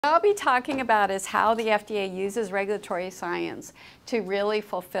What I'll be talking about is how the FDA uses regulatory science to really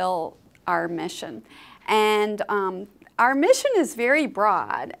fulfill our mission. And our mission is very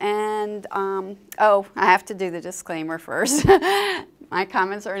broad. And, oh, I have to do the disclaimer first. My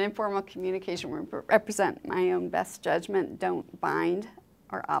comments are an informal communication, represent my own best judgment, don't bind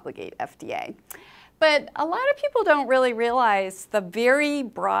or obligate FDA. But a lot of people don't really realize the very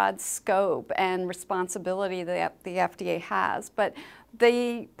broad scope and responsibility that the FDA has. But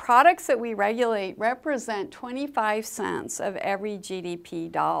the products that we regulate represent 25 cents of every GDP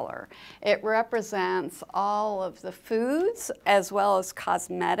dollar. It represents all of the foods as well as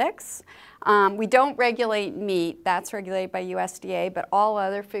cosmetics. We don't regulate meat, that's regulated by USDA, but all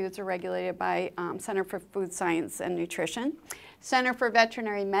other foods are regulated by Center for Food Science and Nutrition. Center for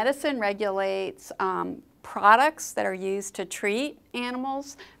Veterinary Medicine regulates products that are used to treat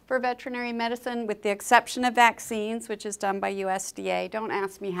animals for veterinary medicine, with the exception of vaccines, which is done by USDA. Don't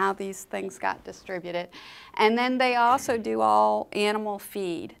ask me how these things got distributed. And then they also do all animal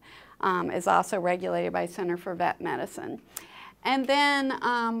feed, is also regulated by Center for Vet Medicine. And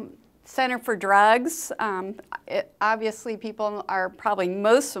then Center for Drugs, obviously people are probably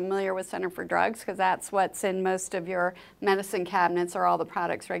most familiar with Center for Drugs because that's what's in most of your medicine cabinets, or all the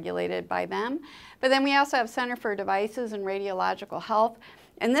products regulated by them. But then we also have Center for Devices and Radiological Health.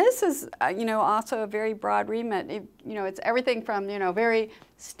 And this is, also a very broad remit. It's everything from, very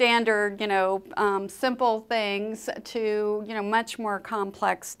standard, simple things to, much more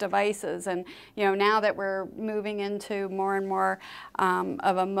complex devices. And, now that we're moving into more and more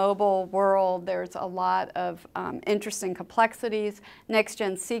of a mobile world, there's a lot of interesting complexities.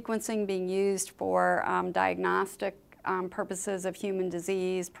 Next-gen sequencing being used for diagnostic purposes of human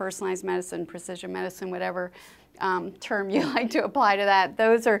disease, personalized medicine, precision medicine, whatever term you like to apply to that.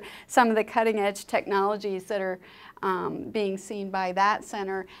 Those are some of the cutting-edge technologies that are being seen by that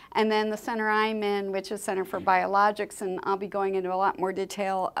center. And then the center I'm in, which is Center for Biologics, and I'll be going into a lot more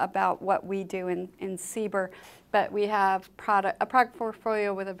detail about what we do in CBER. But we have a product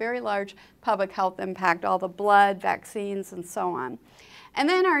portfolio with a very large public health impact, all the blood, vaccines, and so on. And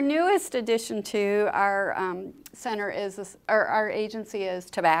then our newest addition to our center is, our agency is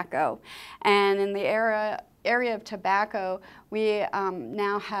tobacco. And in the area of tobacco, we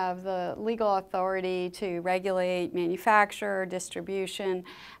now have the legal authority to regulate manufacture, distribution,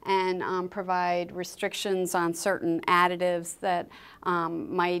 and provide restrictions on certain additives that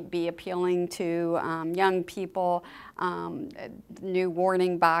might be appealing to young people, new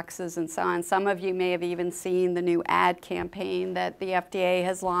warning boxes and so on. Some of you may have even seen the new ad campaign that the FDA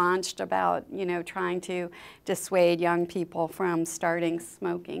has launched about, trying to dissuade young people from starting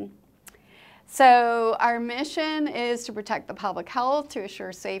smoking. So our mission is to protect the public health, to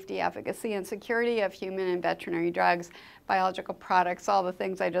assure safety, efficacy, and security of human and veterinary drugs, biological products, all the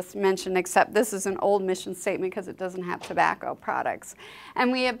things I just mentioned, except this is an old mission statement because it doesn't have tobacco products.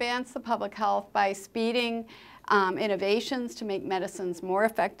 And we advance the public health by speeding innovations to make medicines more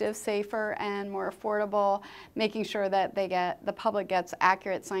effective, safer, and more affordable, making sure that the public gets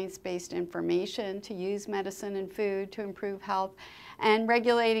accurate science-based information to use medicine and food to improve health, and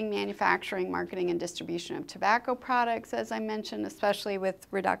regulating manufacturing, marketing, and distribution of tobacco products, as I mentioned, especially with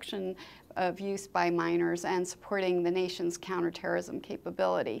reduction of use by minors, and supporting the nation's counterterrorism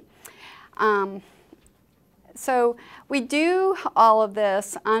capability. So we do all of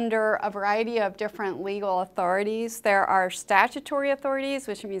this under a variety of different legal authorities. There are statutory authorities,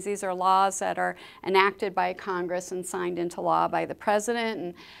 which means these are laws that are enacted by Congress and signed into law by the President.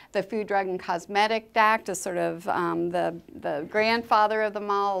 And the Food, Drug, and Cosmetic Act is sort of the grandfather of them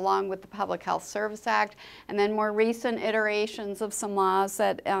all, along with the Public Health Service Act. And then more recent iterations of some laws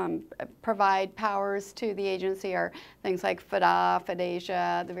that provide powers to the agency are things like FDAA,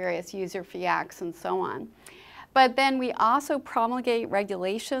 FDASIA, the various user fee acts, and so on. But then we also promulgate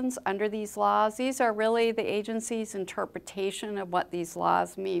regulations under these laws. These are really the agency's interpretation of what these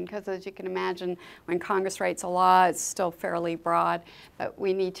laws mean, because as you can imagine, when Congress writes a law, it's still fairly broad, but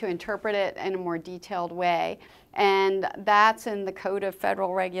we need to interpret it in a more detailed way. And that's in the Code of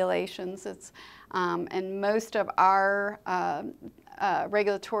Federal Regulations. It's, and most of our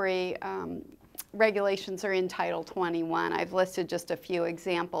regulatory regulations are in Title 21. I've listed just a few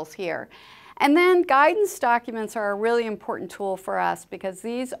examples here. And then guidance documents are a really important tool for us, because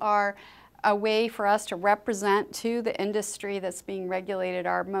these are a way for us to represent to the industry that's being regulated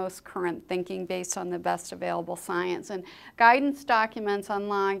our most current thinking based on the best available science. And guidance documents,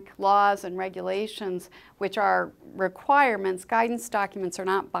 unlike laws and regulations, which are requirements, guidance documents are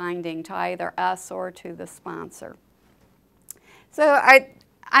not binding to either us or to the sponsor. So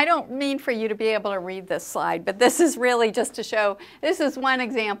I don't mean for you to be able to read this slide, but this is really just to show, this is one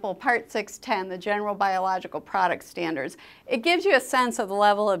example, Part 610, the General Biological Product Standards. It gives you a sense of the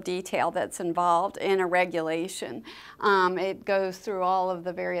level of detail that's involved in a regulation. It goes through all of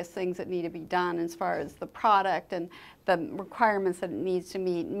the various things that need to be done as far as the product and the requirements that it needs to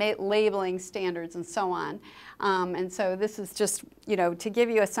meet, labeling standards and so on. And so this is just, to give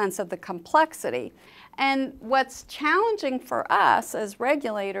you a sense of the complexity. And what's challenging for us as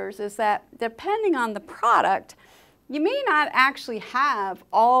regulators is that depending on the product, you may not actually have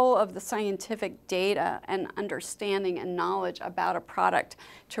all of the scientific data and understanding and knowledge about a product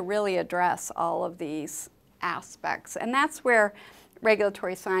to really address all of these aspects. And that's where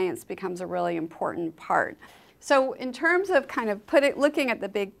regulatory science becomes a really important part. So in terms of kind of looking at the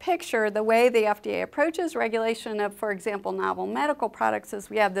big picture, the way the FDA approaches regulation of, for example, novel medical products is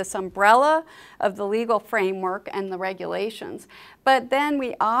we have this umbrella of the legal framework and the regulations. But then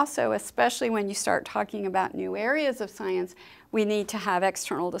we also, especially when you start talking about new areas of science, we need to have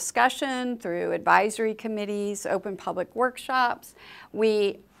external discussion through advisory committees, open public workshops.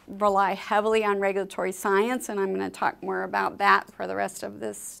 We rely heavily on regulatory science, and I'm going to talk more about that for the rest of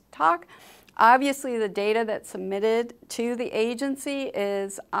this talk. Obviously, the data that's submitted to the agency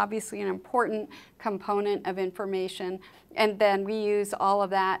is obviously an important component of information, and then we use all of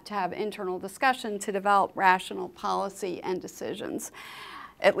that to have internal discussion to develop rational policy and decisions.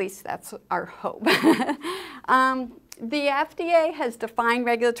 At least that's our hope. The FDA has defined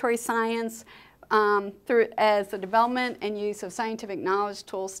regulatory science as the development and use of scientific knowledge,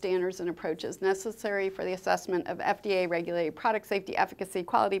 tools, standards, and approaches necessary for the assessment of FDA-regulated product safety, efficacy,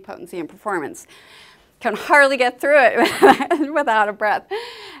 quality, potency, and performance. Can hardly get through it without a breath.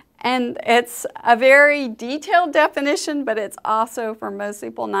 And it's a very detailed definition, but it's also, for most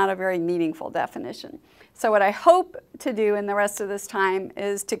people, not a very meaningful definition. So what I hope to do in the rest of this time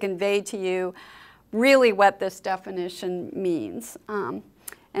is to convey to you really what this definition means.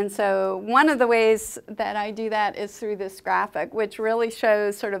 And so one of the ways that I do that is through this graphic, which really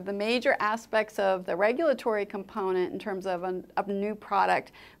shows sort of the major aspects of the regulatory component in terms of a new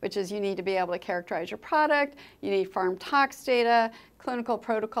product, which is you need to be able to characterize your product, you need farm tox data, clinical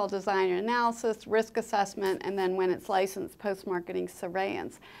protocol design and analysis, risk assessment, and then when it's licensed, post-marketing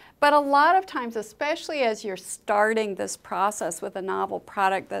surveillance. But a lot of times, especially as you're starting this process with a novel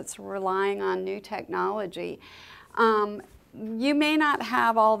product that's relying on new technology, you may not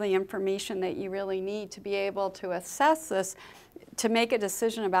have all the information that you really need to be able to assess this, to make a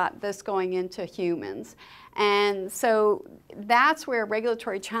decision about this going into humans. And so that's where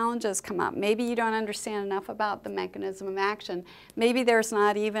regulatory challenges come up. Maybe you don't understand enough about the mechanism of action. Maybe there's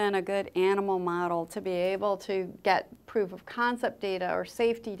not even a good animal model to be able to get proof of concept data or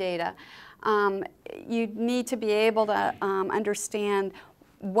safety data. You need to be able to understand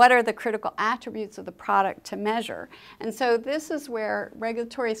what are the critical attributes of the product to measure. And so this is where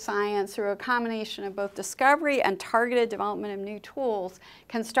regulatory science, through a combination of both discovery and targeted development of new tools,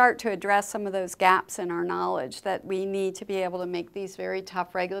 can start to address some of those gaps in our knowledge that we need to be able to make these very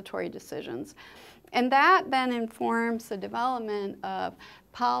tough regulatory decisions. And that then informs the development of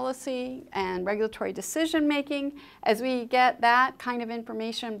policy and regulatory decision making. As we get that kind of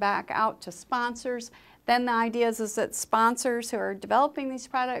information back out to sponsors, then the idea is that sponsors who are developing these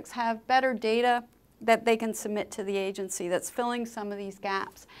products have better data that they can submit to the agency that's filling some of these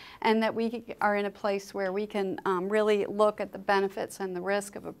gaps, and that we are in a place where we can really look at the benefits and the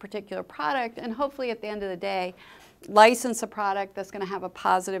risk of a particular product, and hopefully at the end of the day license a product that's going to have a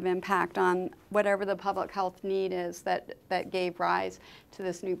positive impact on whatever the public health need is that gave rise to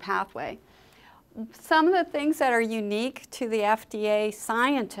this new pathway. Some of the things that are unique to the FDA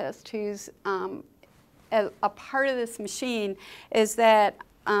scientist who's a part of this machine is that,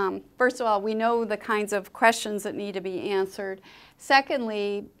 first of all, we know the kinds of questions that need to be answered.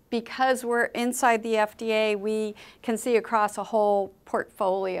 Secondly, because we're inside the FDA, we can see across a whole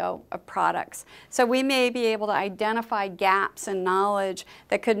portfolio of products. So we may be able to identify gaps in knowledge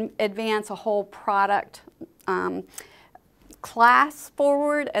that could advance a whole product class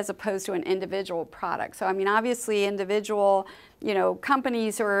forward as opposed to an individual product. So I mean, obviously individual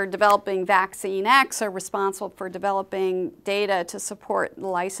companies who are developing vaccine X are responsible for developing data to support the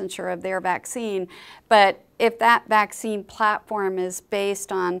licensure of their vaccine. But if that vaccine platform is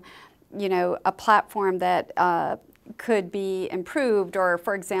based on, a platform that could be improved, or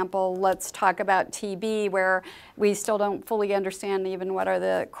for example, let's talk about TB, where we still don't fully understand even what are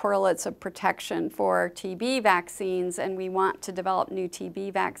the correlates of protection for TB vaccines, and we want to develop new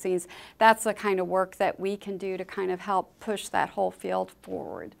TB vaccines. That's the kind of work that we can do to kind of help push that whole field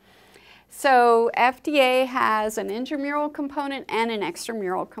forward. So FDA has an intramural component and an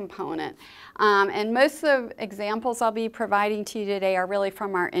extramural component. And most of the examples I'll be providing to you today are really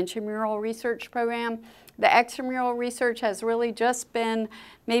from our intramural research program. The extramural research has really just been,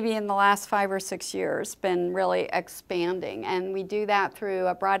 maybe in the last 5 or 6 years, been really expanding. And we do that through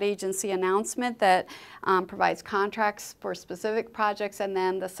a broad agency announcement that provides contracts for specific projects, and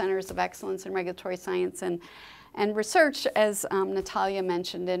then the Centers of Excellence in Regulatory Science and Research, as Natalia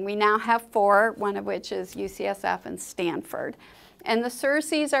mentioned. And we now have 4, one of which is UCSF and Stanford. And the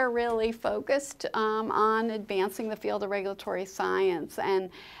CERSIs are really focused on advancing the field of regulatory science and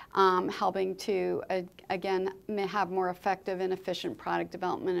helping to, again, have more effective and efficient product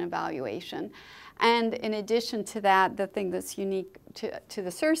development and evaluation. And in addition to that, the thing that's unique to the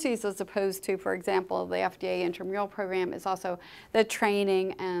CERSIs as opposed to, for example, the FDA intramural program is also the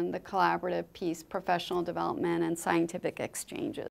training and the collaborative piece, professional development and scientific exchanges.